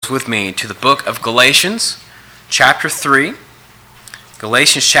with me to the book of Galatians, chapter 3.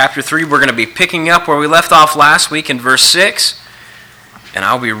 Galatians chapter 3, we're going to be picking up where we left off last week in verse 6, and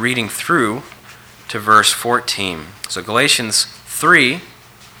I'll be reading through to verse 14. So Galatians 3,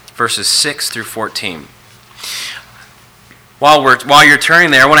 verses 6 through 14. While you're turning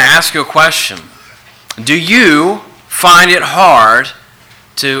there, I want to ask you a question. Do you find it hard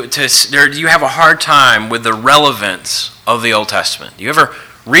or do you have a hard time with the relevance of the Old Testament? Do you ever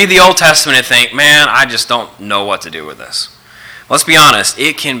read the Old Testament and think, man, I just don't know what to do with this? Let's be honest,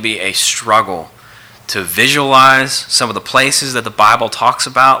 it can be a struggle to visualize some of the places that the Bible talks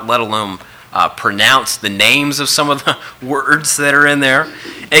about, let alone pronounce the names of some of the words that are in there.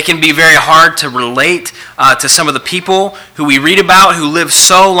 It can be very hard to relate to some of the people who we read about who lived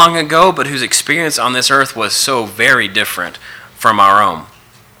so long ago, but whose experience on this earth was so very different from our own.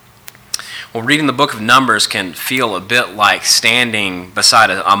 Well, reading the book of Numbers can feel a bit like standing beside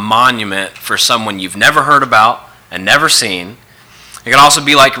a monument for someone you've never heard about and never seen. It can also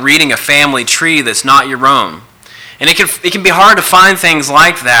be like reading a family tree that's not your own. And it can be hard to find things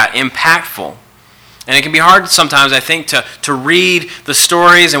like that impactful. And it can be hard sometimes, I think, to read the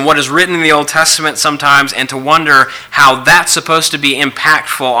stories and what is written in the Old Testament sometimes and to wonder how that's supposed to be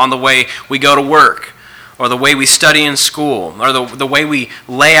impactful on the way we go to work, or the way we study in school, or the way we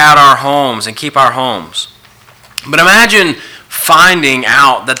lay out our homes and keep our homes. But imagine finding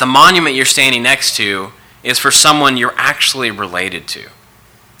out that the monument you're standing next to is for someone you're actually related to.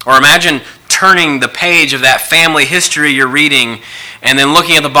 Or imagine turning the page of that family history you're reading and then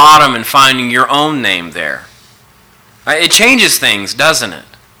looking at the bottom and finding your own name there. It changes things, doesn't it?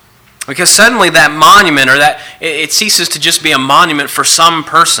 Because suddenly that monument, or that it ceases to just be a monument for some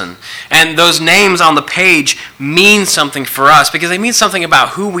person. And those names on the page mean something for us because they mean something about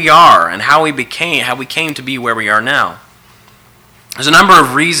who we are and how we came to be where we are now. There's a number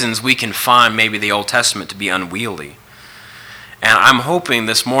of reasons we can find maybe the Old Testament to be unwieldy. And I'm hoping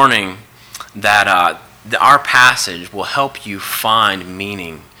this morning that our passage will help you find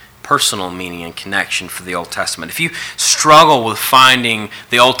meaning, personal meaning and connection for the Old Testament. If you struggle with finding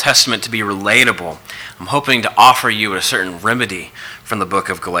the Old Testament to be relatable, I'm hoping to offer you a certain remedy from the book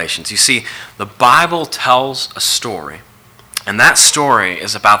of Galatians. You see, the Bible tells a story, and that story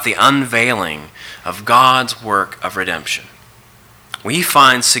is about the unveiling of God's work of redemption. We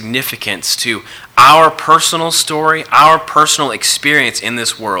find significance to our personal story, our personal experience in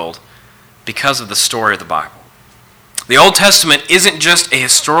this world because of the story of the Bible. The Old Testament isn't just a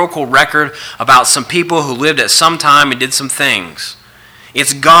historical record about some people who lived at some time and did some things.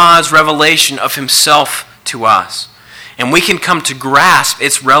 It's God's revelation of Himself to us. And we can come to grasp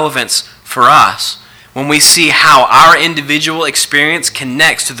its relevance for us when we see how our individual experience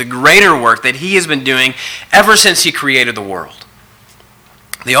connects to the greater work that He has been doing ever since He created the world.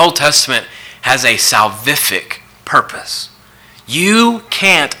 The Old Testament has a salvific purpose. You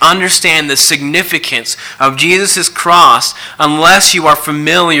can't understand the significance of Jesus' cross unless you are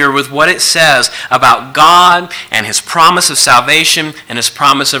familiar with what it says about God and His promise of salvation and His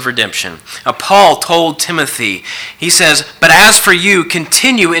promise of redemption. Paul told Timothy, he says, "But as for you,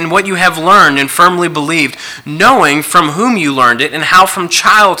 continue in what you have learned and firmly believed, knowing from whom you learned it and how from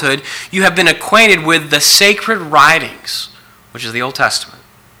childhood you have been acquainted with the sacred writings," which is the Old Testament,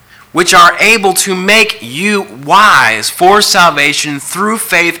 "which are able to make you wise for salvation through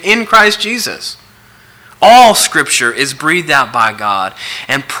faith in Christ Jesus. All Scripture is breathed out by God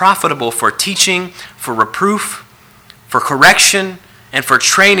and profitable for teaching, for reproof, for correction, and for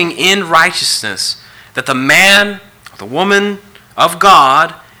training in righteousness, that the man, the woman of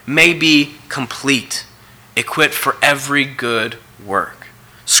God may be complete, equipped for every good work."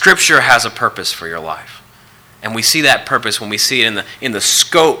 Scripture has a purpose for your life. And we see that purpose when we see it in the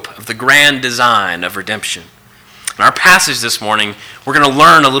scope of the grand design of redemption. In our passage this morning, we're going to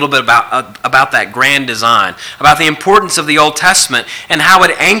learn a little bit about that grand design, about the importance of the Old Testament, and how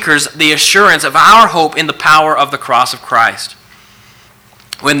it anchors the assurance of our hope in the power of the cross of Christ.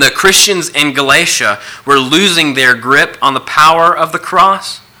 When the Christians in Galatia were losing their grip on the power of the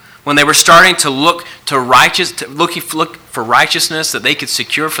cross, when they were starting to look for righteousness that they could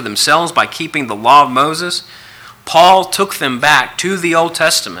secure for themselves by keeping the law of Moses, Paul took them back to the Old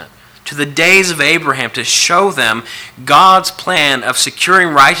Testament, to the days of Abraham, to show them God's plan of securing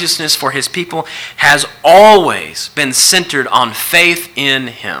righteousness for His people has always been centered on faith in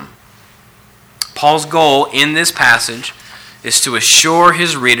Him. Paul's goal in this passage is to assure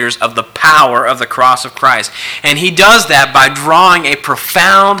his readers of the power of the cross of Christ. And he does that by drawing a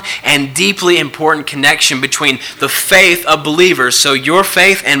profound and deeply important connection between the faith of believers, so your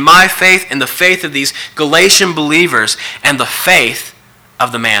faith and my faith and the faith of these Galatian believers, and the faith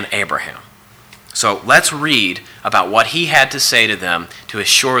of the man Abraham. So let's read about what he had to say to them to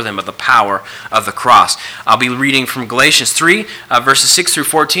assure them of the power of the cross. I'll be reading from Galatians 3, verses 6 through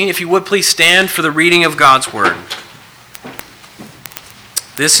 14. If you would, please stand for the reading of God's word.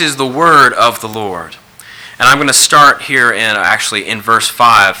 This is the word of the Lord. And I'm going to start here in verse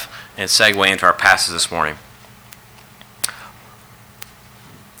 5 and segue into our passage this morning.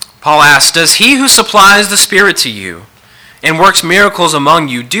 Paul asks, "Does he who supplies the Spirit to you and works miracles among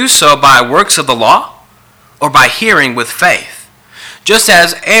you do so by works of the law or by hearing with faith? Just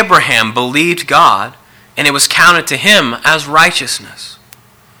as Abraham believed God, and it was counted to him as righteousness.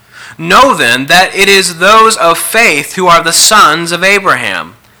 Know then that it is those of faith who are the sons of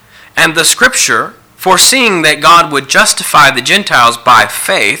Abraham. And the Scripture, foreseeing that God would justify the Gentiles by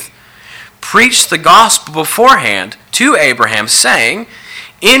faith, preached the gospel beforehand to Abraham, saying,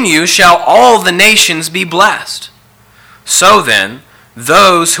 'In you shall all the nations be blessed.' So then,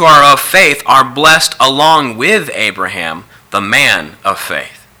 those who are of faith are blessed along with Abraham, the man of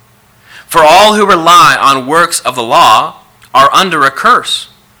faith. For all who rely on works of the law are under a curse.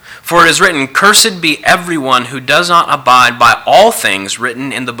 For it is written, 'Cursed be everyone who does not abide by all things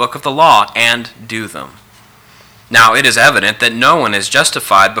written in the book of the law and do them.' Now it is evident that no one is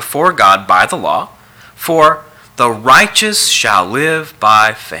justified before God by the law, for the righteous shall live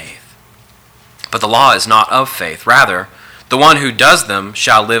by faith. But the law is not of faith. Rather, the one who does them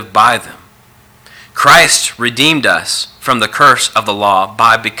shall live by them. Christ redeemed us from the curse of the law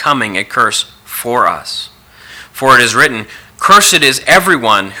by becoming a curse for us. For it is written, 'Cursed is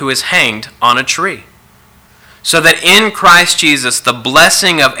everyone who is hanged on a tree,' so that in Christ Jesus the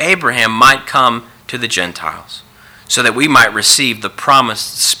blessing of Abraham might come to the Gentiles, so that we might receive the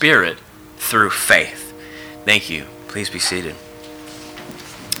promised Spirit through faith." Thank you. Please be seated.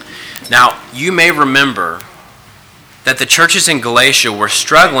 Now, you may remember that the churches in Galatia were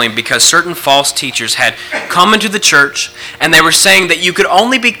struggling because certain false teachers had come into the church and they were saying that you could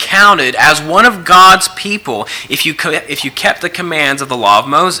only be counted as one of God's people if you kept the commands of the law of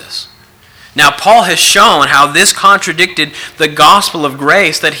Moses. Now, Paul has shown how this contradicted the gospel of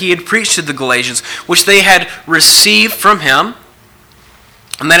grace that he had preached to the Galatians, which they had received from him,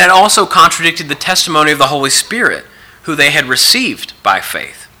 and that had also contradicted the testimony of the Holy Spirit, who they had received by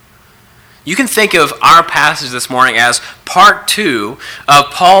faith. You can think of our passage this morning as part 2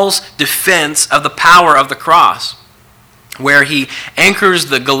 of Paul's defense of the power of the cross, where he anchors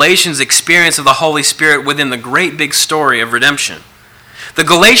the Galatians' experience of the Holy Spirit within the great big story of redemption. The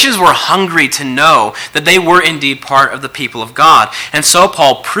Galatians were hungry to know that they were indeed part of the people of God, and so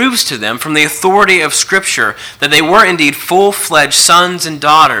Paul proves to them from the authority of Scripture that they were indeed full-fledged sons and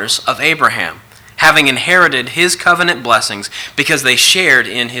daughters of Abraham, having inherited his covenant blessings because they shared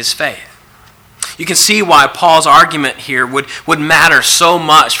in his faith. You can see why Paul's argument here would matter so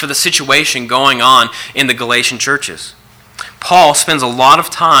much for the situation going on in the Galatian churches. Paul spends a lot of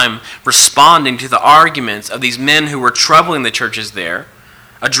time responding to the arguments of these men who were troubling the churches there,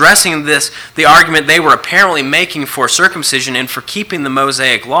 addressing the argument they were apparently making for circumcision and for keeping the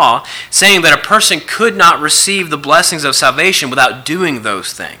Mosaic law, saying that a person could not receive the blessings of salvation without doing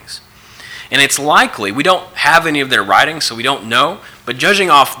those things. And it's likely, we don't have any of their writings, so we don't know, but judging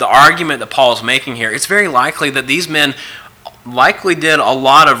off the argument that Paul is making here, it's very likely that these men likely did a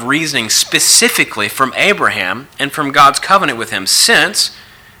lot of reasoning specifically from Abraham and from God's covenant with him, since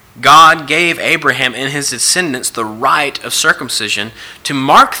God gave Abraham and his descendants the right of circumcision to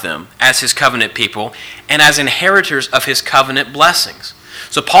mark them as his covenant people and as inheritors of his covenant blessings.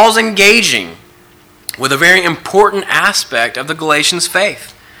 So Paul's engaging with a very important aspect of the Galatians'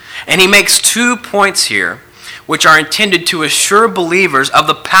 faith. And he makes 2 points here which are intended to assure believers of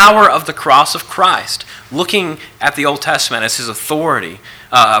the power of the cross of Christ, looking at the Old Testament as his authority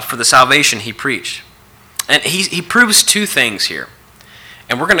for the salvation he preached. And he proves 2 things here.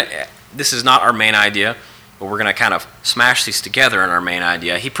 And this is not our main idea, but we're going to kind of smash these together in our main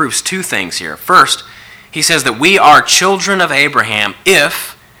idea. He proves 2 things here. First, he says that we are children of Abraham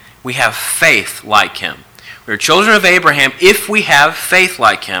if we have faith like him. We are children of Abraham if we have faith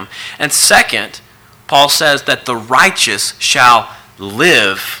like him. And second, Paul says that the righteous shall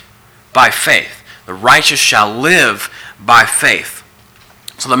live by faith. The righteous shall live by faith.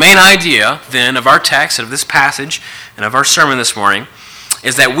 So the main idea then of our text, of this passage, and of our sermon this morning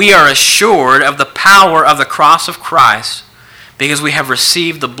is that we are assured of the power of the cross of Christ because we have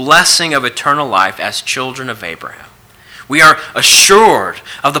received the blessing of eternal life as children of Abraham. We are assured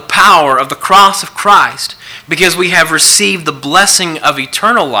of the power of the cross of Christ because we have received the blessing of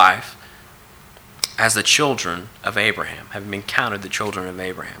eternal life as the children of Abraham, having been counted the children of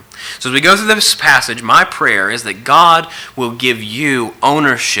Abraham. So as we go through this passage, my prayer is that God will give you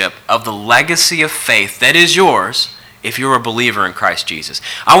ownership of the legacy of faith that is yours if you're a believer in Christ Jesus.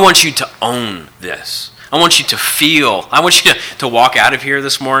 I want you to own this. I want you to feel, I want you to walk out of here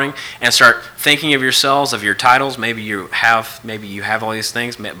this morning and start thinking of yourselves, of your titles. Maybe you have all these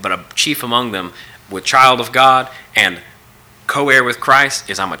things, but a chief among them, with child of God and co-heir with Christ,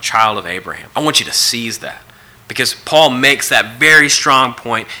 is I'm a child of Abraham. I want you to seize that, because Paul makes that very strong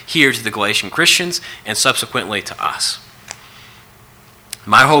point here to the Galatian Christians and subsequently to us.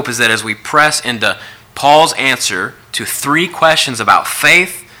 My hope is that as we press into Paul's answer to 3 questions about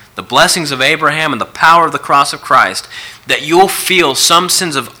faith, the blessings of Abraham, and the power of the cross of Christ, that you'll feel some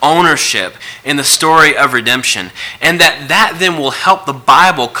sense of ownership in the story of redemption, and that then will help the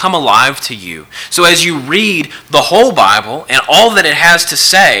Bible come alive to you. So as you read the whole Bible and all that it has to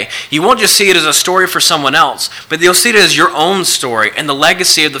say, you won't just see it as a story for someone else, but you'll see it as your own story and the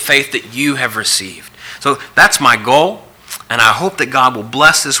legacy of the faith that you have received. So that's my goal, and I hope that God will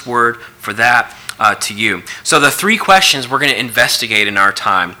bless this word for that to you. So the 3 questions we're going to investigate in our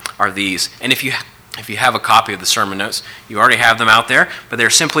time are these. And if you have a copy of the sermon notes, you already have them out there, but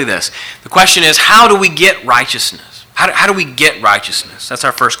they're simply this. The question is, how do we get righteousness? How do we get righteousness? That's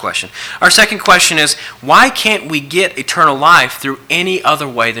our first question. Our second question is, why can't we get eternal life through any other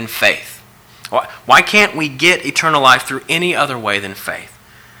way than faith? Why can't we get eternal life through any other way than faith?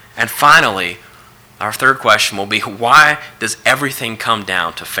 And finally, our third question will be, why does everything come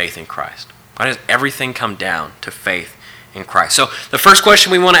down to faith in Christ? Why does everything come down to faith in Christ? So the first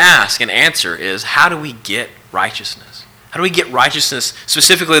question we want to ask and answer is, how do we get righteousness? How do we get righteousness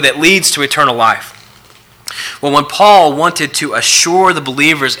specifically that leads to eternal life? Well, when Paul wanted to assure the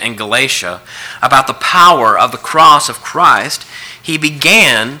believers in Galatia about the power of the cross of Christ, he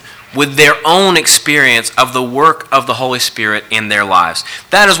began with their own experience of the work of the Holy Spirit in their lives.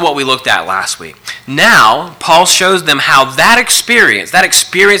 That is what we looked at last week. Now, Paul shows them how that experience,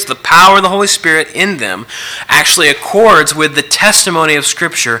 the power of the Holy Spirit in them, actually accords with the testimony of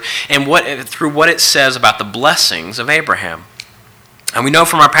Scripture and through what it says about the blessings of Abraham. And we know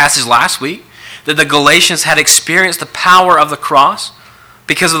from our passage last week that the Galatians had experienced the power of the cross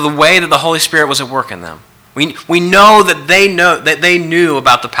because of the way that the Holy Spirit was at work in them. We know that they knew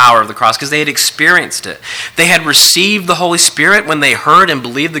about the power of the cross because they had experienced it. They had received the Holy Spirit when they heard and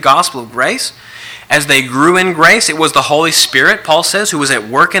believed the gospel of grace. As they grew in grace, it was the Holy Spirit, Paul says, who was at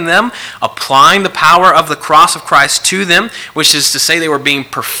work in them, applying the power of the cross of Christ to them, which is to say they were being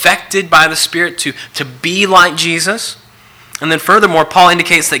perfected by the Spirit to be like Jesus. And then furthermore, Paul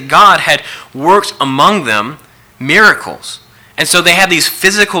indicates that God had worked among them miracles. And so they had these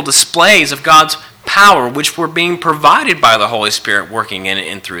physical displays of God's power, which were being provided by the Holy Spirit working in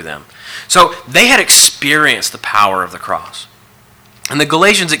and through them. So they had experienced the power of the cross. And the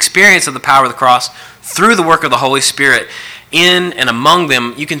Galatians' experience of the power of the cross through the work of the Holy Spirit in and among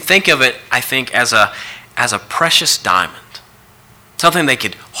them, you can think of it, I think, as a precious diamond. Something they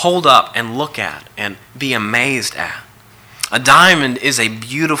could hold up and look at and be amazed at. A diamond is a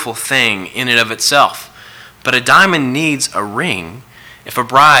beautiful thing in and of itself, but a diamond needs a ring if a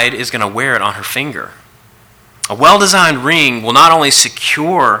bride is going to wear it on her finger. A well-designed ring will not only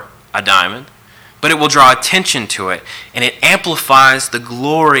secure a diamond, but it will draw attention to it, and it amplifies the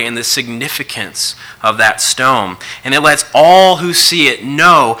glory and the significance of that stone. And it lets all who see it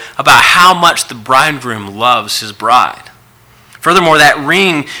know about how much the bridegroom loves his bride. Furthermore, that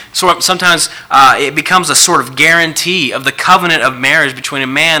ring, sometimes it becomes a sort of guarantee of the covenant of marriage between a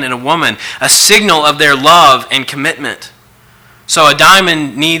man and a woman, a signal of their love and commitment. So a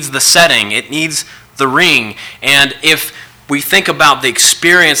diamond needs the setting, it needs the ring, and if we think about the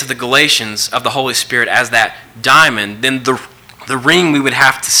experience of the Galatians of the Holy Spirit as that diamond, then the ring, we would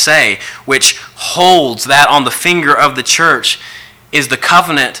have to say, which holds that on the finger of the church, is the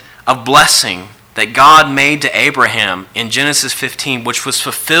covenant of blessing that God made to Abraham in Genesis 15, which was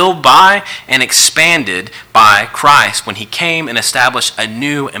fulfilled by and expanded by Christ when he came and established a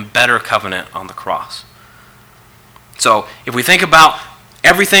new and better covenant on the cross. So if we think about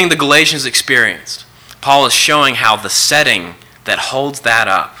everything the Galatians experienced, Paul is showing how the setting that holds that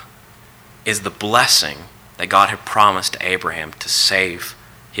up is the blessing that God had promised to Abraham to save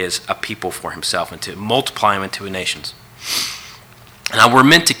a people for himself and to multiply them into nations. Now we're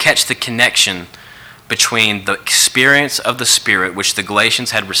meant to catch the connection between the experience of the Spirit, which the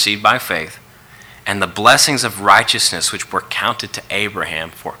Galatians had received by faith, and the blessings of righteousness which were counted to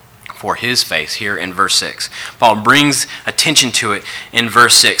Abraham for his faith here in verse 6. Paul brings attention to it in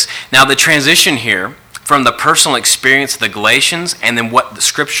verse 6. Now the transition here from the personal experience of the Galatians and then what the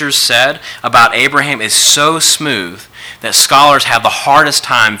scriptures said about Abraham is so smooth that scholars have the hardest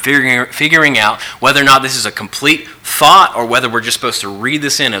time figuring out whether or not this is a complete thought or whether we're just supposed to read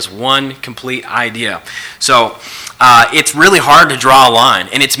this in as one complete idea. So it's really hard to draw a line,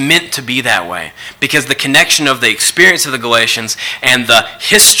 and it's meant to be that way because the connection of the experience of the Galatians and the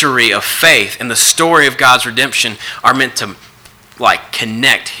history of faith and the story of God's redemption are meant to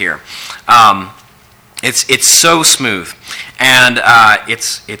connect here. It's so smooth, and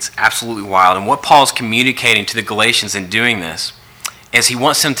it's absolutely wild. And what Paul's communicating to the Galatians in doing this is he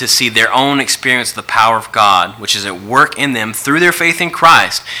wants them to see their own experience of the power of God, which is at work in them through their faith in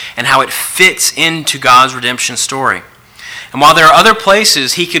Christ, and how it fits into God's redemption story. And while there are other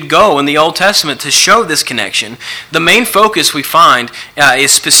places he could go in the Old Testament to show this connection, the main focus we find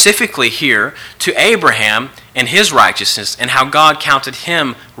is specifically here to Abraham and his righteousness and how God counted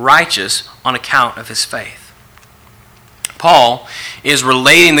him righteous on account of his faith. Paul is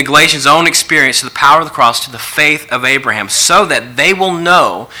relating the Galatians' own experience to the power of the cross to the faith of Abraham so that they will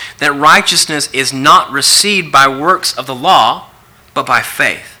know that righteousness is not received by works of the law, but by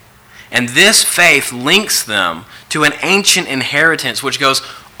faith. And this faith links them to an ancient inheritance which goes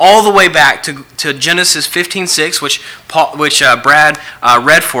all the way back to Genesis 15:6, which Brad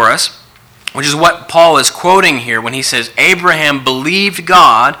read for us, which is what Paul is quoting here when he says, Abraham believed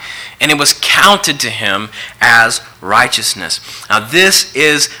God, and it was counted to him as righteousness. Now, this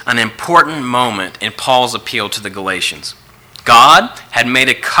is an important moment in Paul's appeal to the Galatians. God had made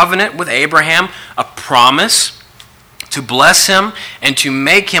a covenant with Abraham, a promise to bless him and to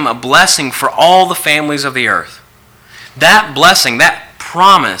make him a blessing for all the families of the earth. That blessing, that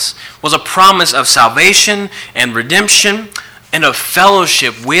promise, was a promise of salvation and redemption and of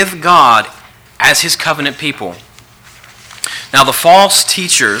fellowship with God as his covenant people. Now, the false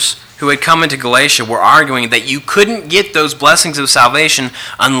teachers who had come into Galatia were arguing that you couldn't get those blessings of salvation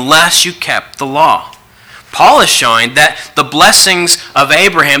unless you kept the law. Paul is showing that the blessings of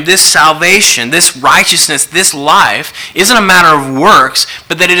Abraham, this salvation, this righteousness, this life, isn't a matter of works,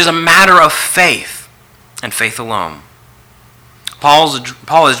 but that it is a matter of faith, and faith alone.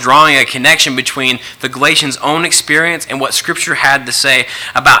 Paul is drawing a connection between the Galatians' own experience and what Scripture had to say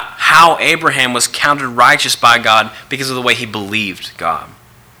about how Abraham was counted righteous by God because of the way he believed God.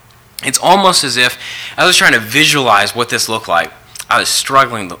 It's almost as if I was trying to visualize what this looked like. I was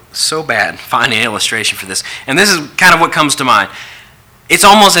struggling so bad finding an illustration for this. And this is kind of what comes to mind. It's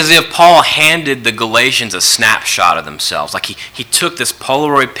almost as if Paul handed the Galatians a snapshot of themselves. Like he took this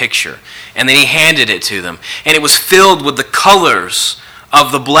Polaroid picture and then he handed it to them. And it was filled with the colors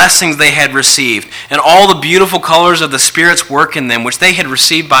of the blessings they had received and all the beautiful colors of the Spirit's work in them, which they had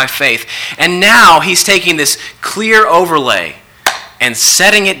received by faith. And now he's taking this clear overlay and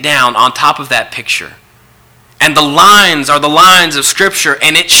setting it down on top of that picture. And the lines are the lines of Scripture,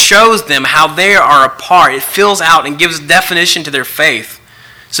 and it shows them how they are a part. It fills out and gives definition to their faith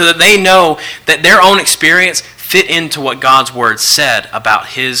so that they know that their own experience fit into what God's Word said about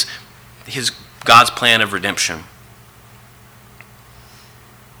his God's plan of redemption.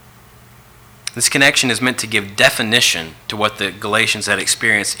 This connection is meant to give definition to what the Galatians had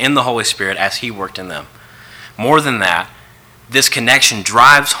experienced in the Holy Spirit as He worked in them. More than that, this connection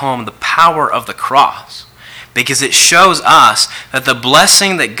drives home the power of the cross, because it shows us that the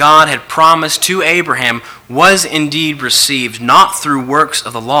blessing that God had promised to Abraham was indeed received not through works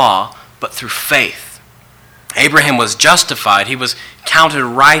of the law, but through faith. Abraham was justified. He was counted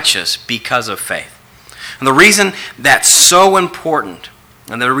righteous because of faith. And the reason that's so important,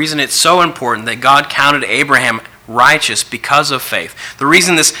 and the reason it's so important that God counted Abraham righteous because of faith, the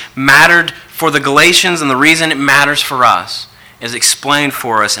reason this mattered for the Galatians and the reason it matters for us is explained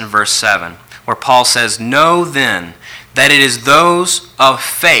for us in verse 7. Where Paul says, "Know then that it is those of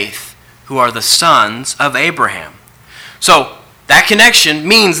faith who are the sons of Abraham." So that connection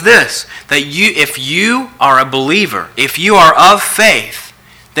means this, that if you are a believer, if you are of faith,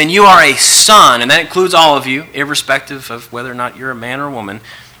 then you are a son, and that includes all of you, irrespective of whether or not you're a man or a woman.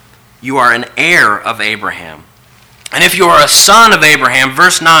 You are an heir of Abraham. And if you are a son of Abraham,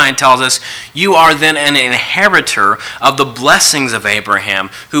 verse 9 tells us, you are then an inheritor of the blessings of Abraham,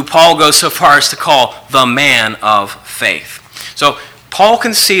 who Paul goes so far as to call the man of faith. So Paul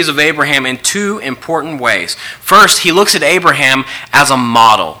conceives of Abraham in two important ways. First, he looks at Abraham as a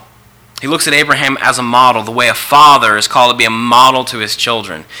model. He looks at Abraham as a model, the way a father is called to be a model to his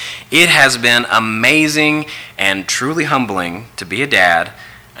children. It has been amazing and truly humbling to be a dad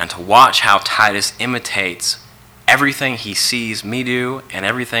and to watch how Titus imitates everything he sees me do and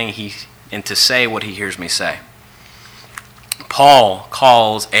and to say what he hears me say. Paul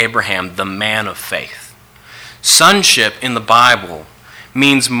calls Abraham the man of faith. Sonship in the Bible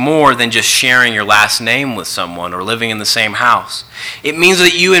means more than just sharing your last name with someone or living in the same house. It means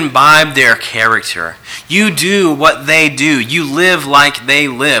that you imbibe their character. You do what they do. You live like they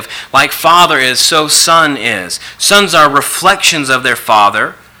live. Like Father is, so Son is. Sons are reflections of their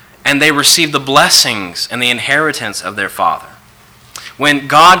Father, and they receive the blessings and the inheritance of their Father. When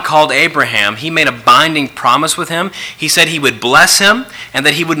God called Abraham, he made a binding promise with him. He said he would bless him and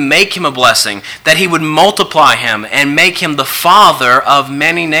that he would make him a blessing, that he would multiply him and make him the father of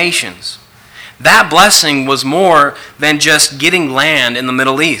many nations. That blessing was more than just getting land in the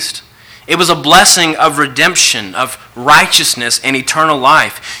Middle East. It was a blessing of redemption, of righteousness, and eternal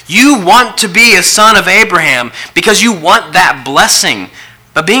life. You want to be a son of Abraham because you want that blessing.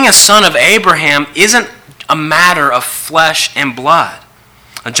 But being a son of Abraham isn't a matter of flesh and blood.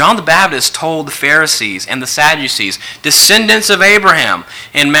 John the Baptist told the Pharisees and the Sadducees, descendants of Abraham,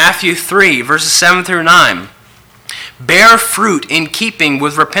 in Matthew 3, verses 7 through 9, bear fruit in keeping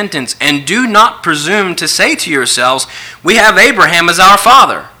with repentance, and do not presume to say to yourselves, we have Abraham as our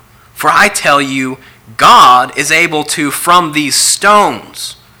father. For I tell you, God is able to, from these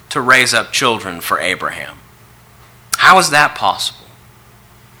stones, to raise up children for Abraham. How is that possible?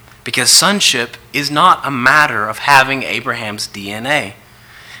 Because sonship is not a matter of having Abraham's DNA.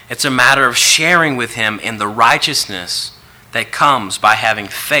 It's a matter of sharing with him in the righteousness that comes by having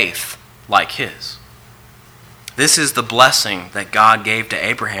faith like his. This is the blessing that God gave to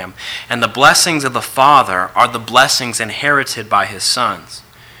Abraham, and the blessings of the Father are the blessings inherited by his sons.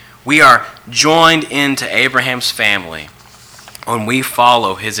 We are joined into Abraham's family when we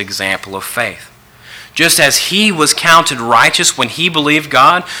follow his example of faith. Just as he was counted righteous when he believed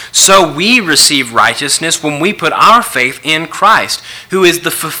God, so we receive righteousness when we put our faith in Christ, who is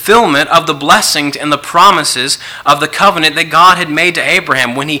the fulfillment of the blessings and the promises of the covenant that God had made to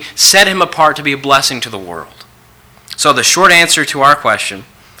Abraham when he set him apart to be a blessing to the world. So the short answer to our question,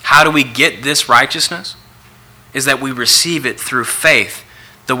 how do we get this righteousness? Is that we receive it through faith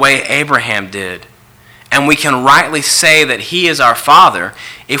the way Abraham did. And we can rightly say that he is our Father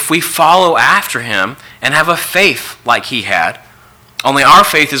if we follow after him and have a faith like he had. Only our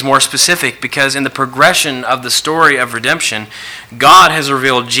faith is more specific because in the progression of the story of redemption, God has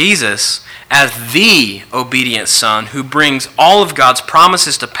revealed Jesus as the obedient Son who brings all of God's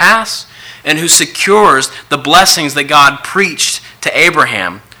promises to pass and who secures the blessings that God preached to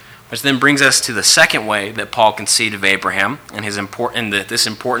Abraham. Which then brings us to the second way that Paul conceived of Abraham and this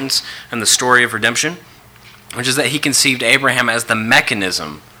importance in the story of redemption, which is that he conceived Abraham as the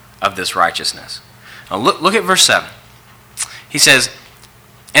mechanism of this righteousness. Now look at verse 7. He says,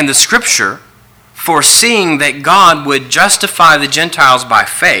 and the Scripture, foreseeing that God would justify the Gentiles by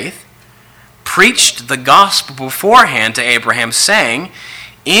faith, preached the gospel beforehand to Abraham, saying,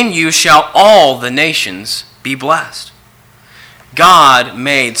 in you shall all the nations be blessed. God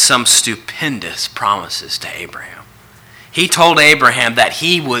made some stupendous promises to Abraham. He told Abraham that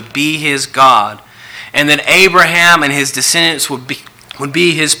he would be his God, and that Abraham and his descendants would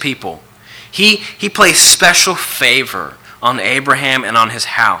be his people. He placed special favor on Abraham and on his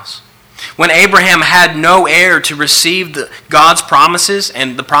house. When Abraham had no heir to receive God's promises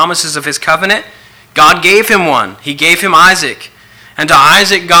and the promises of his covenant, God gave him one. He gave him Isaac. And to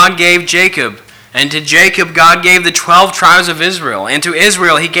Isaac God gave Jacob. And to Jacob God gave the 12 tribes of Israel. And to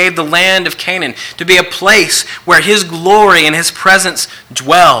Israel he gave the land of Canaan to be a place where his glory and his presence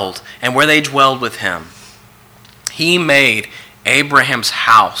dwelled and where they dwelled with him. He made Abraham's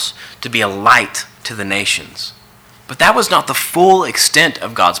house to be a light to the nations. But that was not the full extent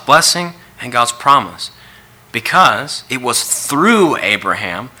of God's blessing and God's promise, because it was through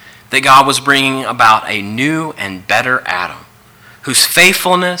Abraham that God was bringing about a new and better Adam, whose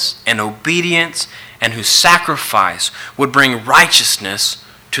faithfulness and obedience and whose sacrifice would bring righteousness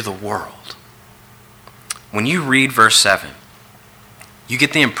to the world. When you read verse 7, you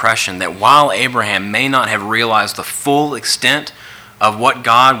get the impression that while Abraham may not have realized the full extent of what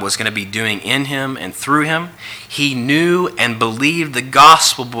God was going to be doing in him and through him, he knew and believed the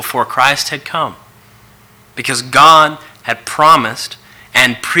gospel before Christ had come, because God had promised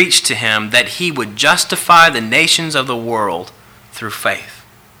and preached to him that he would justify the nations of the world through faith.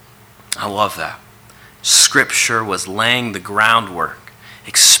 I love that. Scripture was laying the groundwork,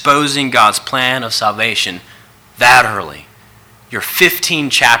 exposing God's plan of salvation that early. You're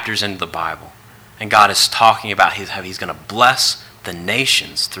 15 chapters into the Bible, and God is talking about how he's going to bless the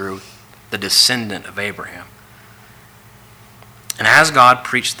nations through the descendant of Abraham. And as God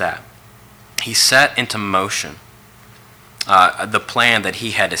preached that, he set into motion the plan that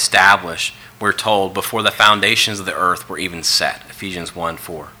he had established, we're told, before the foundations of the earth were even set, Ephesians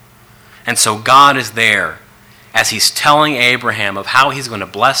 1:4. And so God is there as he's telling Abraham of how he's going to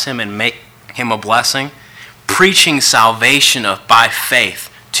bless him and make him a blessing, preaching salvation by faith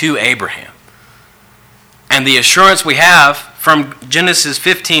to Abraham. And the assurance we have from Genesis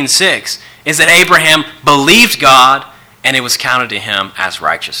 15:6 is that Abraham believed God and it was counted to him as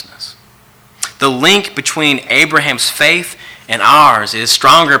righteousness. The link between Abraham's faith and ours is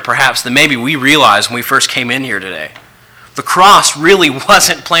stronger perhaps than maybe we realized when we first came in here today. The cross really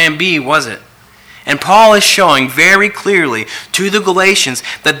wasn't plan B, was it? And Paul is showing very clearly to the Galatians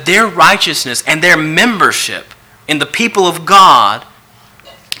that their righteousness and their membership in the people of God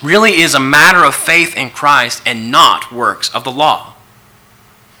really is a matter of faith in Christ and not works of the law.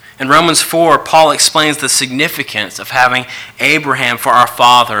 In Romans 4, Paul explains the significance of having Abraham for our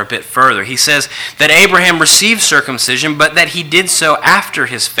father a bit further. He says that Abraham received circumcision, but that he did so after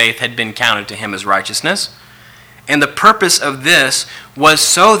his faith had been counted to him as righteousness. And the purpose of this was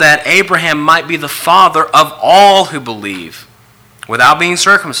so that Abraham might be the father of all who believe without being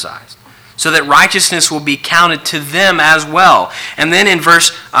circumcised, so that righteousness will be counted to them as well. And then in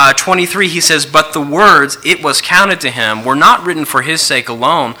verse 23 he says, "But the words, 'it was counted to him,' were not written for his sake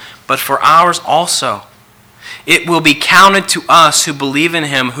alone, but for ours also. It will be counted to us who believe in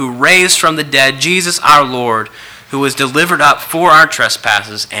him who raised from the dead Jesus our Lord, who was delivered up for our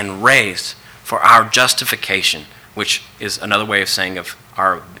trespasses and raised for our justification," which is another way of saying of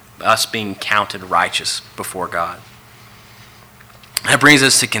us being counted righteous before God. That brings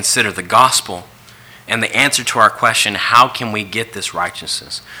us to consider the gospel and the answer to our question, how can we get this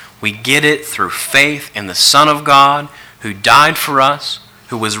righteousness? We get it through faith in the Son of God who died for us,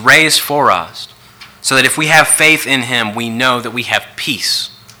 who was raised for us, so that if we have faith in him, we know that we have peace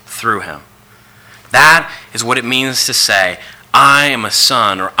through him. That is what it means to say, I am a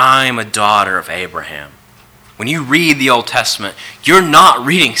son or I am a daughter of Abraham. When you read the Old Testament, you're not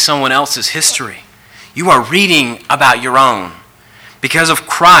reading someone else's history. You are reading about your own. Because of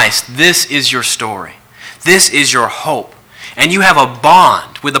Christ, this is your story. This is your hope. And you have a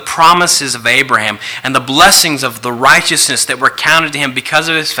bond with the promises of Abraham and the blessings of the righteousness that were counted to him because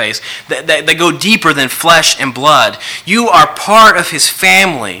of his faith that go deeper than flesh and blood. You are part of his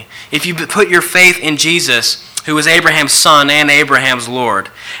family if you put your faith in Jesus, who is Abraham's son and Abraham's Lord.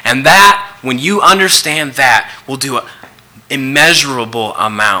 And that, when you understand that, will do immeasurable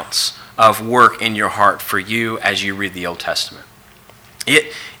amounts of work in your heart for you as you read the Old Testament.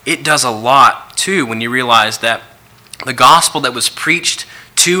 It does a lot, too, when you realize that the gospel that was preached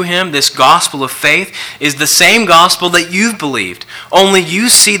to him, this gospel of faith, is the same gospel that you've believed. Only you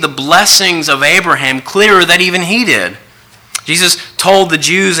see the blessings of Abraham clearer than even he did. Jesus told the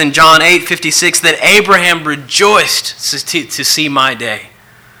Jews in John 8:56 that Abraham rejoiced to see my day.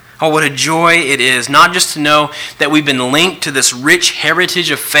 Oh, what a joy it is, not just to know that we've been linked to this rich heritage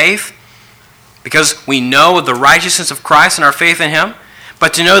of faith, because we know of the righteousness of Christ and our faith in him,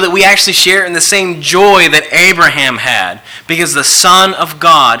 but to know that we actually share in the same joy that Abraham had, because the Son of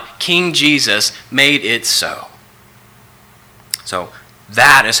God, King Jesus, made it so. So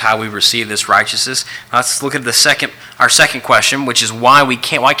that is how we receive this righteousness. Let's look at our second question, which is why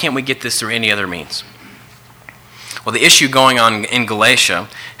can't we get this through any other means? Well, the issue going on in Galatia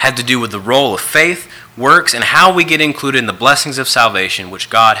had to do with the role of faith, works, and how we get included in the blessings of salvation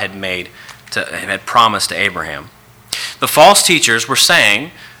which God had promised to Abraham. The false teachers were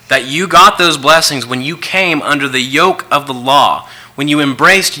saying that you got those blessings when you came under the yoke of the law, when you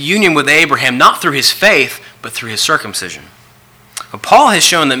embraced union with Abraham, not through his faith, but through his circumcision. But Paul has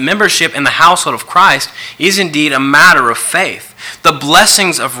shown that membership in the household of Christ is indeed a matter of faith. The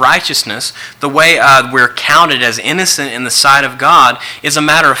blessings of righteousness, the way we're counted as innocent in the sight of God, is a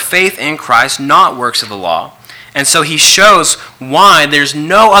matter of faith in Christ, not works of the law. And so he shows why there's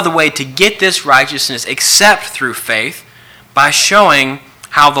no other way to get this righteousness except through faith, by showing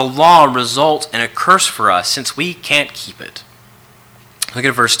how the law results in a curse for us since we can't keep it. Look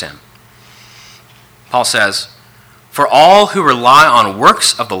at verse 10. Paul says, "For all who rely on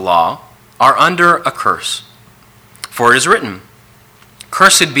works of the law are under a curse. For it is written,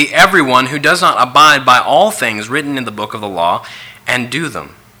 'Cursed be everyone who does not abide by all things written in the book of the law and do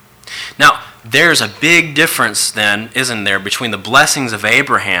them.'" Now, there's a big difference then, isn't there, between the blessings of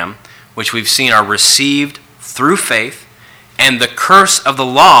Abraham, which we've seen are received through faith, and the curse of the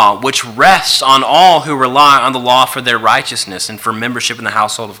law, which rests on all who rely on the law for their righteousness and for membership in the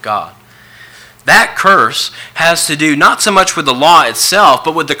household of God. That curse has to do not so much with the law itself,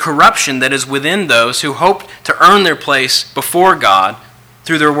 but with the corruption that is within those who hope to earn their place before God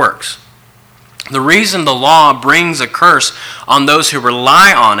through their works. The reason the law brings a curse on those who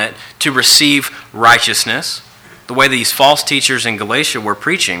rely on it to receive righteousness, the way these false teachers in Galatia were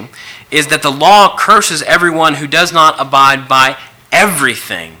preaching, is that the law curses everyone who does not abide by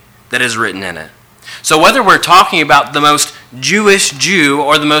everything that is written in it. So whether we're talking about the most Jewish Jew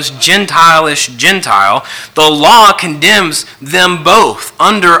or the most Gentile-ish Gentile, the law condemns them both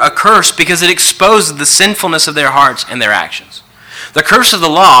under a curse because it exposes the sinfulness of their hearts and their actions. The curse of the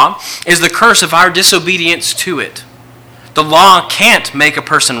law is the curse of our disobedience to it. The law can't make a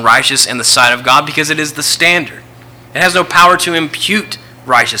person righteous in the sight of God because it is the standard. It has no power to impute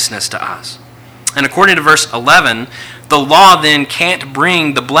righteousness to us. And according to verse 11, the law then can't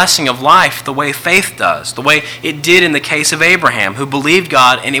bring the blessing of life the way faith does, the way it did in the case of Abraham, who believed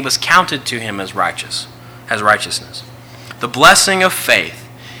God and it was counted to him as righteousness. The blessing of faith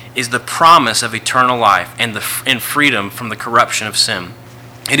is the promise of eternal life and freedom from the corruption of sin.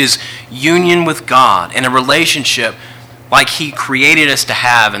 It is union with God and a relationship like He created us to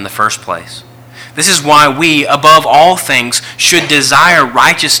have in the first place. This is why we, above all things, should desire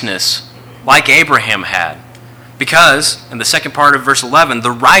righteousness like Abraham had. Because, in the second part of verse 11,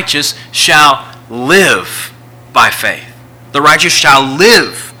 the righteous shall live by faith. The righteous shall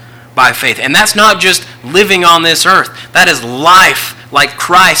live by faith. And that's not just living on this earth. That is life like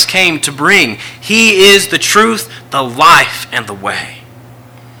Christ came to bring. He is the truth, the life, and the way.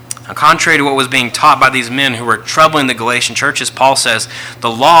 Now, contrary to what was being taught by these men who were troubling the Galatian churches, Paul says, the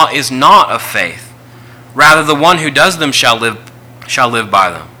law is not of faith. Rather, the one who does them shall live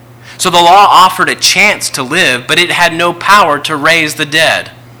by them. So the law offered a chance to live, but it had no power to raise the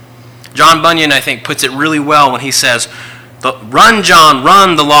dead. John Bunyan, I think, puts it really well when he says, "Run, John,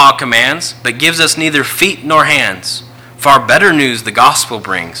 run, the law commands, but gives us neither feet nor hands. Far better news the gospel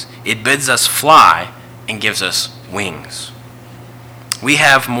brings. It bids us fly and gives us wings." We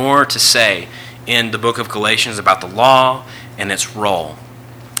have more to say in the book of Galatians about the law and its role.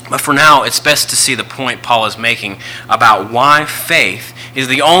 But for now, it's best to see the point Paul is making about why faith is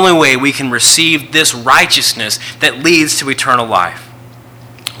the only way we can receive this righteousness that leads to eternal life.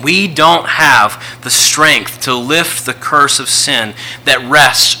 We don't have the strength to lift the curse of sin that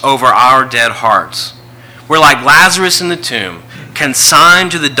rests over our dead hearts. We're like Lazarus in the tomb,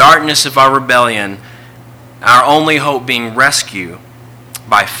 consigned to the darkness of our rebellion, our only hope being rescue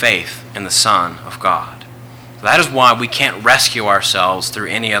by faith in the Son of God. That is why we can't rescue ourselves through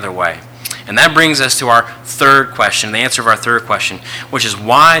any other way. And that brings us to our third question, the answer of our third question, which is,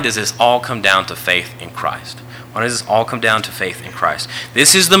 why does this all come down to faith in Christ? Why does this all come down to faith in Christ?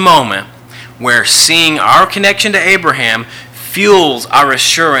 This is the moment where seeing our connection to Abraham fuels our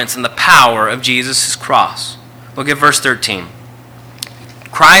assurance in the power of Jesus' cross. Look at verse 13.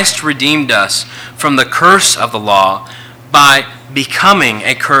 Christ redeemed us from the curse of the law by becoming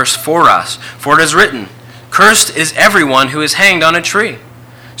a curse for us. For it is written, "Cursed is everyone who is hanged on a tree,"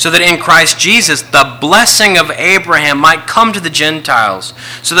 so that in Christ Jesus the blessing of Abraham might come to the Gentiles,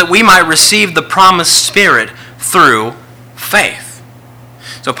 so that we might receive the promised Spirit through faith.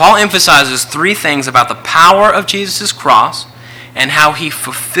 So Paul emphasizes three things about the power of Jesus' cross and how he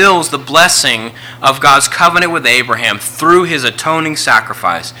fulfills the blessing of God's covenant with Abraham through his atoning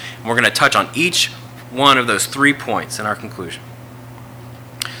sacrifice. And we're going to touch on each one of those 3 points in our conclusion.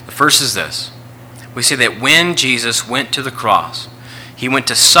 The first is this. We see that when Jesus went to the cross, he went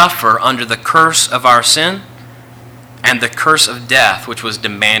to suffer under the curse of our sin and the curse of death, which was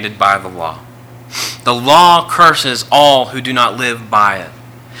demanded by the law. The law curses all who do not live by it.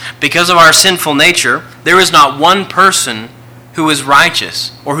 Because of our sinful nature, there is not one person who is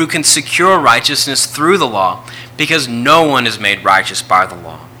righteous or who can secure righteousness through the law, because no one is made righteous by the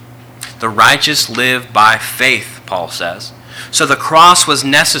law. The righteous live by faith, Paul says. So the cross was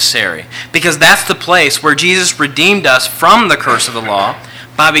necessary because that's the place where Jesus redeemed us from the curse of the law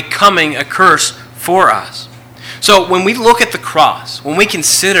by becoming a curse for us. So when we look at the cross, when we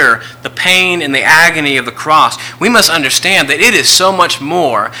consider the pain and the agony of the cross, we must understand that it is so much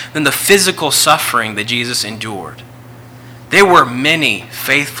more than the physical suffering that Jesus endured. There were many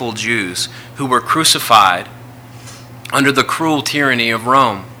faithful Jews who were crucified under the cruel tyranny of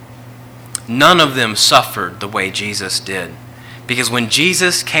Rome. None of them suffered the way Jesus did. Because when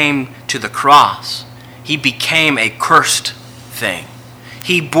Jesus came to the cross, he became a cursed thing.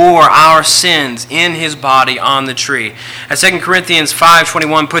 He bore our sins in his body on the tree. As 2 Corinthians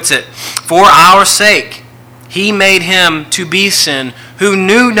 5:21 puts it, "For our sake he made him to be sin who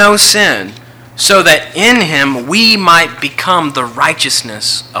knew no sin, so that in him we might become the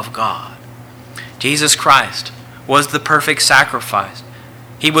righteousness of God." Jesus Christ was the perfect sacrifice.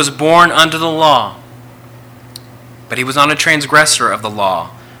 He was born under the law, but he was not a transgressor of the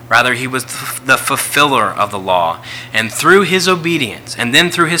law, Rather, he was the fulfiller of the law. And through his obedience, and then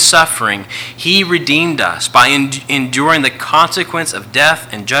through his suffering, he redeemed us by enduring the consequence of death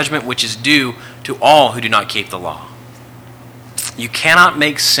and judgment which is due to all who do not keep the law. You cannot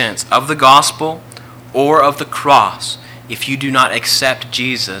make sense of the gospel or of the cross if you do not accept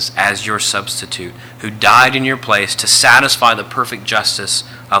Jesus as your substitute, who died in your place to satisfy the perfect justice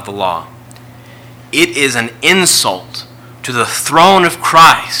of the law. It is an insult to the throne of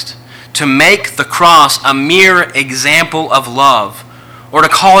Christ to make the cross a mere example of love, or to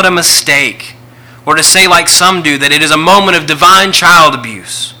call it a mistake, or to say like some do that it is a moment of divine child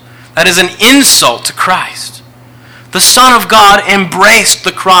abuse. That is an insult to Christ. The Son of God embraced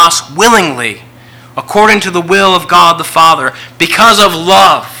the cross willingly, according to the will of God the Father, because of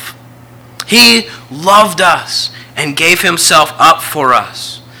love. He loved us and gave himself up for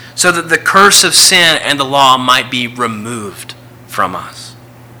us, so that the curse of sin and the law might be removed from us.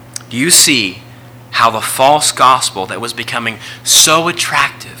 Do you see how the false gospel that was becoming so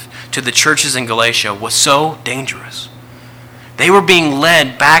attractive to the churches in Galatia was so dangerous? They were being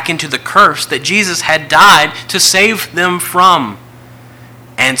led back into the curse that Jesus had died to save them from.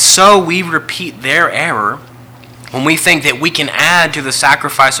 And so we repeat their error when we think that we can add to the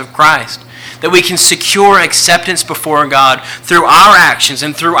sacrifice of Christ, that we can secure acceptance before God through our actions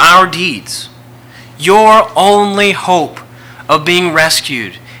and through our deeds. Your only hope of being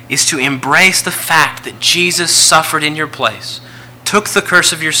rescued is to embrace the fact that Jesus suffered in your place, took the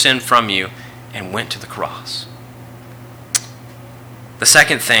curse of your sin from you, and went to the cross. The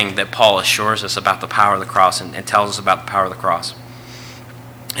second thing that Paul assures us about the power of the cross and tells us about the power of the cross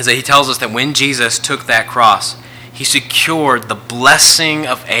is that he tells us that when Jesus took that cross, he secured the blessing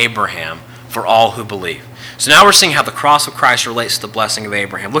of Abraham for all who believe. So now we're seeing how the cross of Christ relates to the blessing of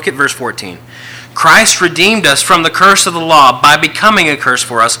Abraham. Look at verse 14. Christ redeemed us from the curse of the law by becoming a curse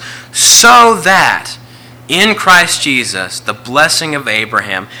for us, so that in Christ Jesus the blessing of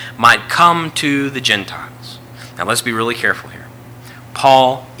Abraham might come to the Gentiles. Now let's be really careful here.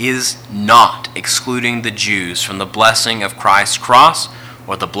 Paul is not excluding the Jews from the blessing of Christ's cross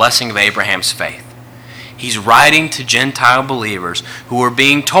or the blessing of Abraham's faith. He's writing to Gentile believers who were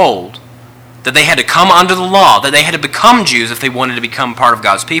being told that they had to come under the law, that they had to become Jews if they wanted to become part of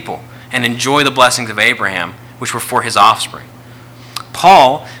God's people and enjoy the blessings of Abraham, which were for his offspring.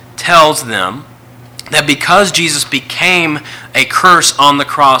 Paul tells them that because Jesus became a curse on the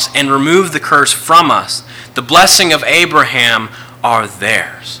cross and removed the curse from us, the blessing of Abraham are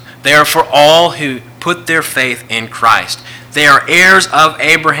theirs. They are for all who put their faith in Christ. They are heirs of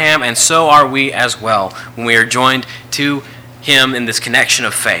Abraham, and so are we as well when we are joined to him in this connection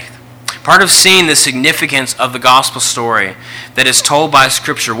of faith. Part of seeing the significance of the gospel story that is told by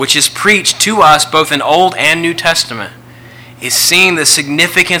Scripture, which is preached to us both in Old and New Testament, is seeing the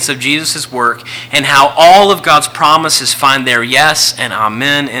significance of Jesus' work and how all of God's promises find their yes and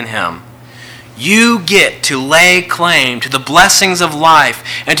amen in him. You get to lay claim to the blessings of life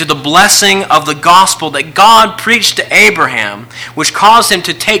and to the blessing of the gospel that God preached to Abraham, which caused him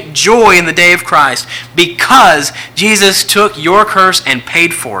to take joy in the day of Christ because Jesus took your curse and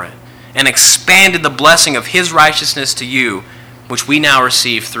paid for it and expanded the blessing of his righteousness to you, which we now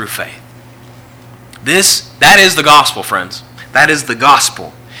receive through faith. That is the gospel, friends. That is the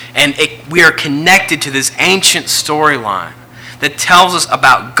gospel. And we are connected to this ancient storyline that tells us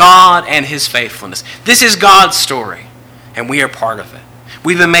about God and his faithfulness. This is God's story, and we are part of it.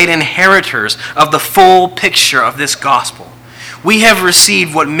 We've been made inheritors of the full picture of this gospel. We have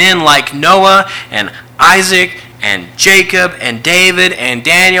received what men like Noah and Isaac and Jacob and David and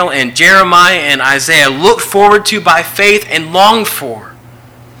Daniel and Jeremiah and Isaiah looked forward to by faith and longed for.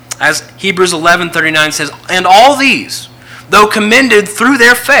 As Hebrews 11:39 says, and all these, though commended through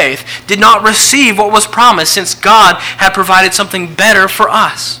their faith, did not receive what was promised, since God had provided something better for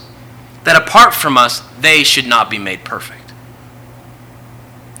us, that apart from us, they should not be made perfect.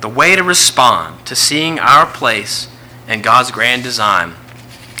 The way to respond to seeing our place in God's grand design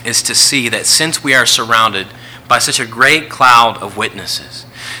is to see that since we are surrounded by such a great cloud of witnesses,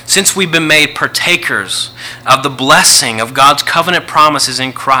 since we've been made partakers of the blessing of God's covenant promises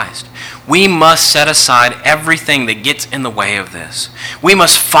in Christ, we must set aside everything that gets in the way of this. We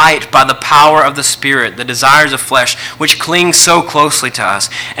must fight by the power of the Spirit, the desires of flesh, which cling so closely to us,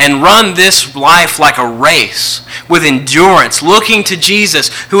 and run this life like a race with endurance, looking to Jesus,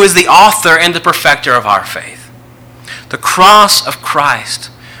 who is the author and the perfecter of our faith. The cross of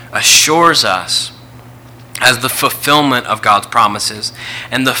Christ assures us as the fulfillment of God's promises,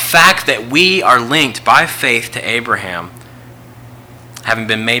 and the fact that we are linked by faith to Abraham, having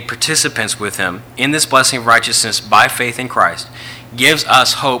been made participants with him in this blessing of righteousness by faith in Christ, gives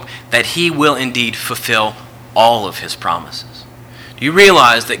us hope that he will indeed fulfill all of his promises. Do you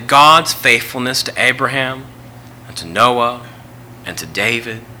realize that God's faithfulness to Abraham and to Noah and to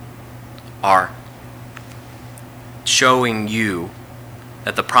David are showing you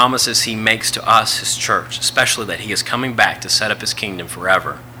that the promises he makes to us, his church, especially that he is coming back to set up his kingdom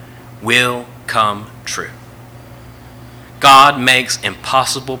forever, will come true? God makes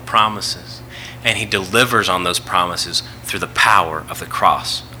impossible promises, and he delivers on those promises through the power of the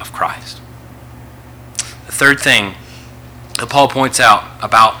cross of Christ. The third thing that Paul points out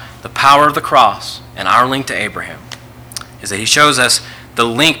about the power of the cross and our link to Abraham is that he shows us the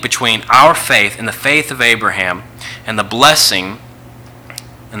link between our faith and the faith of Abraham and the blessing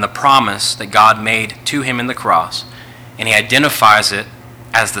and the promise that God made to him in the cross, and he identifies it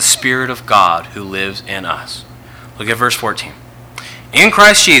as the Spirit of God who lives in us. Look at verse 14. In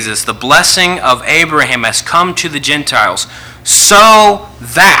Christ Jesus, the blessing of Abraham has come to the Gentiles, so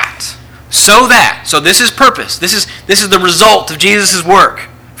this is purpose. This is the result of Jesus' work,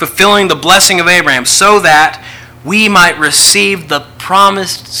 fulfilling the blessing of Abraham, so that we might receive the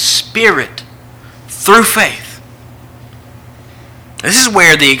promised Spirit through faith. This is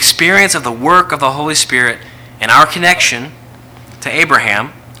where the experience of the work of the Holy Spirit and our connection to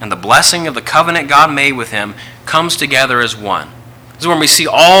Abraham and the blessing of the covenant God made with him comes together as one. This is when we see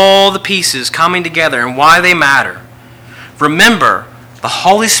all the pieces coming together and why they matter. Remember, the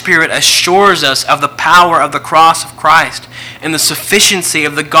Holy Spirit assures us of the power of the cross of Christ and the sufficiency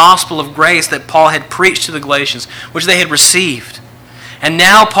of the gospel of grace that Paul had preached to the Galatians, which they had received. And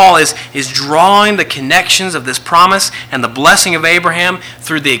now Paul is drawing the connections of this promise and the blessing of Abraham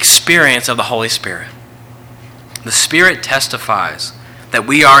through the experience of the Holy Spirit. The Spirit testifies that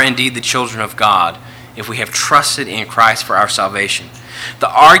we are indeed the children of God if we have trusted in Christ for our salvation. The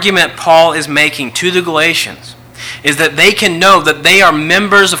argument Paul is making to the Galatians is that they can know that they are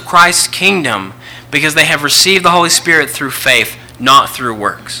members of Christ's kingdom because they have received the Holy Spirit through faith, not through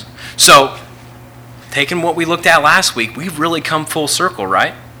works. So, taking what we looked at last week, we've really come full circle,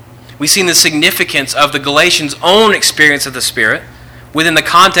 right? We've seen the significance of the Galatians' own experience of the Spirit within the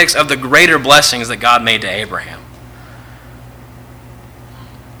context of the greater blessings that God made to Abraham.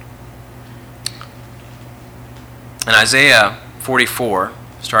 In Isaiah 44,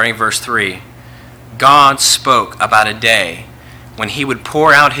 starting verse 3, God spoke about a day when he would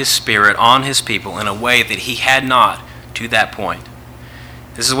pour out his Spirit on his people in a way that he had not to that point.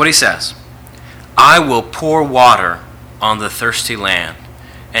 This is what he says: I will pour water on the thirsty land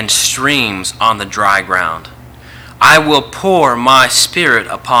and streams on the dry ground. I will pour my Spirit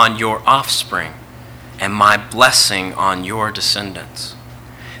upon your offspring and my blessing on your descendants.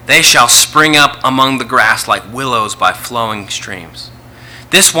 They shall spring up among the grass like willows by flowing streams.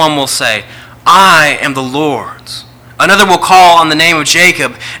 This one will say, I am the Lord's. Another will call on the name of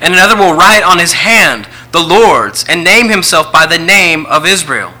Jacob, and another will write on his hand, the Lord's, and name himself by the name of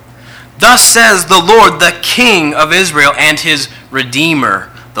Israel. Thus says the Lord, the King of Israel, and his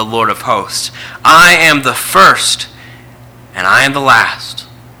Redeemer, the Lord of hosts. I am the first, and I am the last.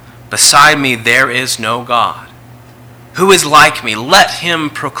 Beside me there is no God. Who is like me? Let him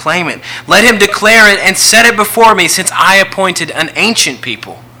proclaim it. Let him declare it and set it before me, since I appointed an ancient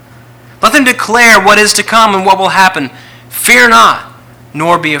people. Let them declare what is to come and what will happen. Fear not,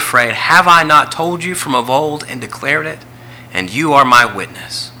 nor be afraid. Have I not told you from of old and declared it? And you are my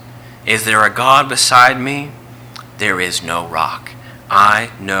witness. Is there a God beside me? There is no rock. I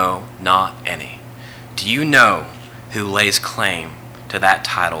know not any. Do you know who lays claim to that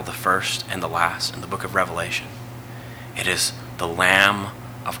title, the first and the last, in the book of Revelation? It is the Lamb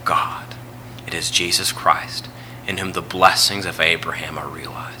of God. It is Jesus Christ, in whom the blessings of Abraham are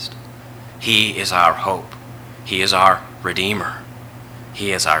realized. He is our hope. He is our Redeemer.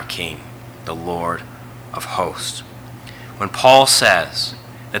 He is our King, the Lord of hosts. When Paul says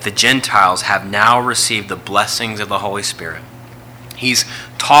that the Gentiles have now received the blessings of the Holy Spirit, he's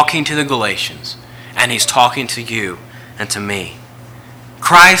talking to the Galatians, and he's talking to you and to me.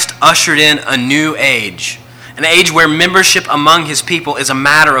 Christ ushered in a new age, an age where membership among his people is a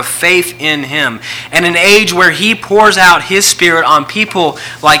matter of faith in him, and an age where he pours out his Spirit on people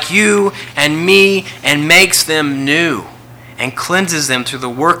like you and me and makes them new and cleanses them through the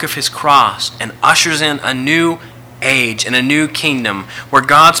work of his cross and ushers in a new age and a new kingdom where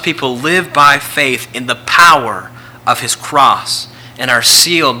God's people live by faith in the power of his cross and are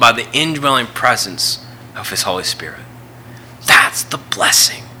sealed by the indwelling presence of his Holy Spirit. That's the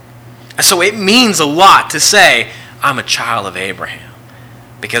blessing. So it means a lot to say, I'm a child of Abraham,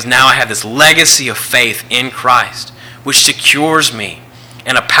 because now I have this legacy of faith in Christ, which secures me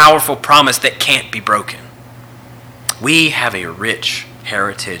in a powerful promise that can't be broken. We have a rich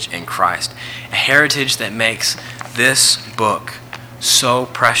heritage in Christ, a heritage that makes this book so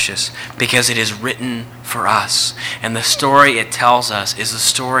precious because it is written for us. And the story it tells us is the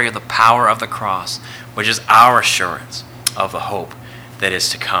story of the power of the cross, which is our assurance of the hope that is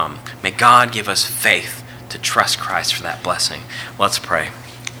to come. May God give us faith to trust Christ for that blessing. Let's pray.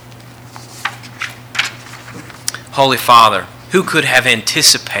 Holy Father, who could have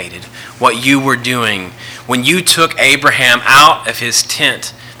anticipated what you were doing when you took Abraham out of his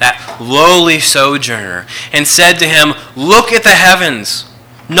tent, that lowly sojourner, and said to him, "Look at the heavens,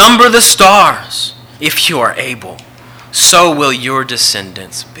 number the stars. If you are able, so will your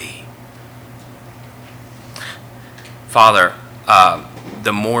descendants be." Father,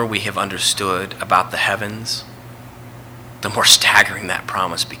 the more we have understood about the heavens, the more staggering that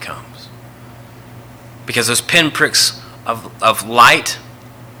promise becomes. Because those pinpricks of light,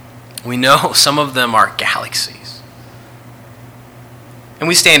 we know some of them are galaxies. And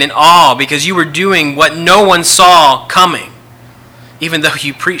we stand in awe because you were doing what no one saw coming, even though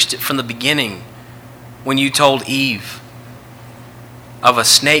you preached it from the beginning when you told Eve of a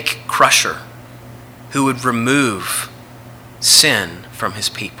snake crusher who would remove sin from his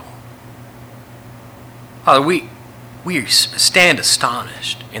people. Father, we stand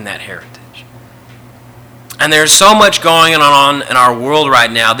astonished in that heritage. And there's so much going on in our world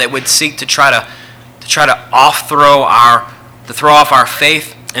right now that would seek to try to throw off our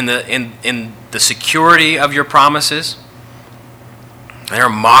faith in the security of your promises. There are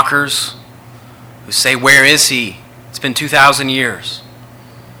mockers who say, "Where is he? It's been 2,000 years."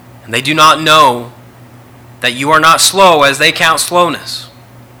 And they do not know that you are not slow as they count slowness,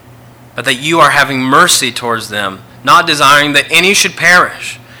 but that you are having mercy towards them, not desiring that any should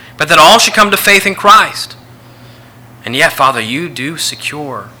perish, but that all should come to faith in Christ. And yet, Father, you do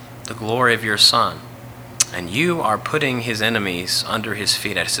secure the glory of your Son, and you are putting his enemies under his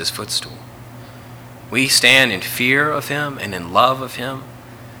feet as his footstool. We stand in fear of him and in love of him.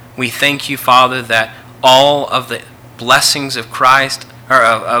 We thank you, Father, that all of the blessings of Christ, or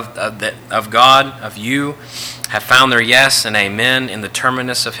of God, of you, have found their yes and amen in the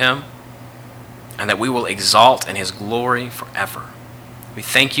terminus of him, and that we will exalt in his glory forever. We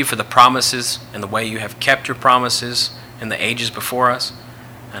thank you for the promises and the way you have kept your promises in the ages before us,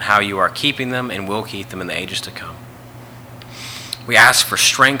 and how you are keeping them and will keep them in the ages to come. We ask for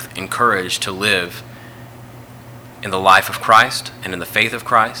strength and courage to live in the life of Christ and in the faith of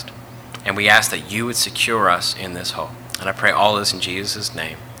Christ, and we ask that you would secure us in this hope. And I pray all this in Jesus'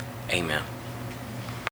 name. Amen.